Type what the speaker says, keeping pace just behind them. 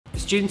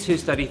Students who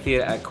study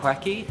theatre at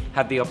QACI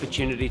have the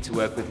opportunity to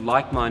work with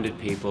like-minded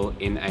people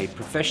in a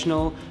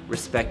professional,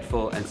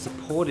 respectful and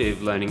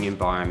supportive learning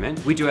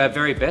environment. We do our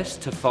very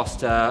best to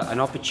foster an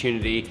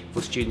opportunity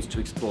for students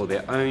to explore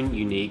their own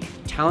unique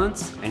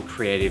talents and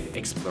creative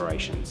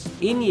explorations.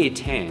 In Year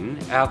 10,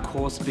 our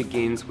course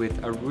begins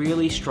with a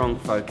really strong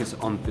focus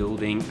on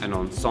building an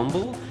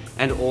ensemble,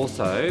 and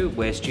also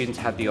where students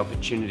have the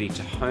opportunity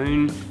to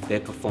hone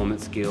their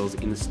performance skills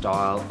in the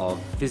style of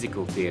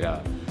physical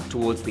theatre.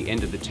 Towards the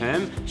end of the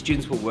term,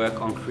 students will work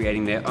on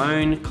creating their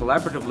own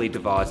collaboratively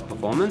devised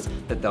performance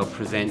that they'll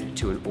present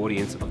to an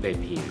audience of their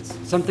peers.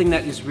 Something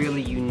that is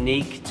really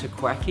unique to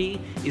QACI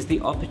is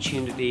the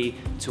opportunity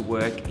to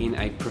work in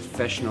a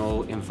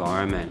professional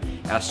environment.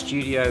 Our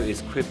studio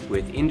is equipped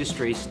with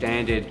industry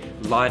standard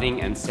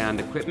lighting and sound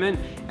equipment,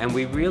 and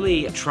we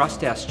really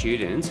trust our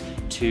students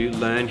to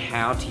learn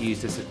how to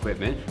use this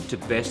equipment to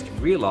best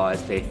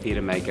realise their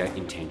theatre maker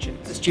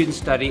intentions. The students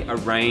study a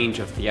range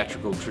of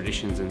theatrical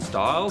traditions and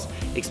styles,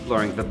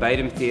 exploring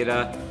verbatim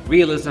theatre,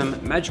 realism,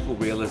 magical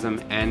realism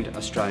and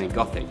Australian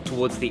Gothic.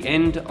 Towards the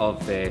end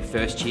of their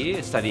first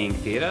year studying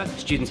theatre,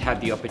 students have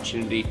the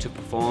opportunity to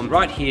perform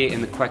right here in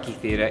the QACI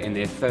Theatre in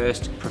their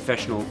first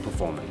professional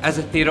performance. As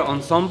a theatre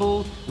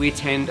ensemble, we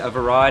attend a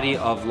variety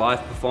of live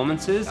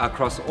performances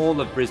across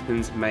all of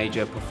Brisbane's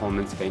major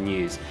performance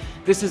venues.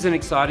 This is an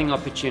exciting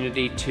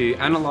opportunity to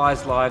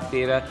analyse live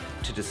theatre,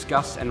 to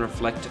discuss and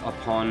reflect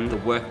upon the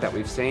work that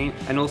we've seen,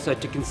 and also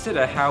to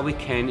consider how we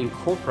can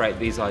incorporate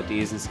these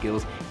ideas and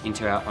skills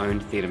into our own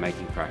theatre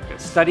making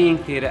practice. Studying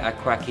theatre at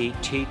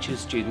QACI teaches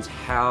students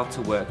how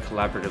to work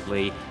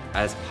collaboratively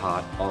as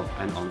part of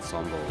an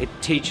ensemble. It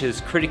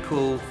teaches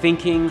critical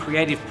thinking,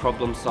 creative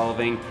problem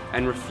solving,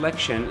 and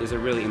reflection is a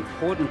really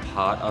important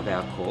part of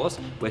our course,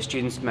 where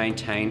students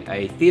maintain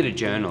a theatre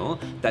journal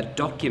that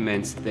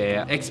documents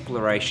their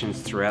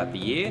explorations throughout the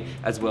year,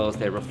 as well as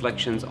their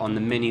reflections on the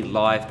many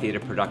live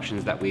theatre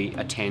productions that we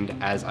attend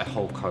as a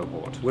whole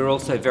cohort. We're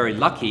also very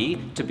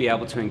lucky to be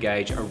able to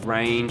engage a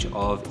range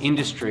of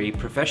industry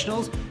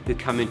professionals who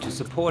come in to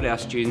support our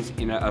students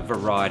in a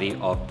variety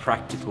of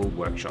practical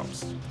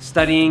workshops.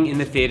 Studying in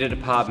the theatre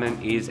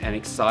department is an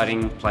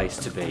exciting place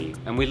to be,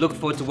 and we look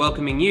forward to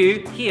welcoming you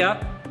here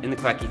in the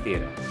QACI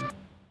Theatre.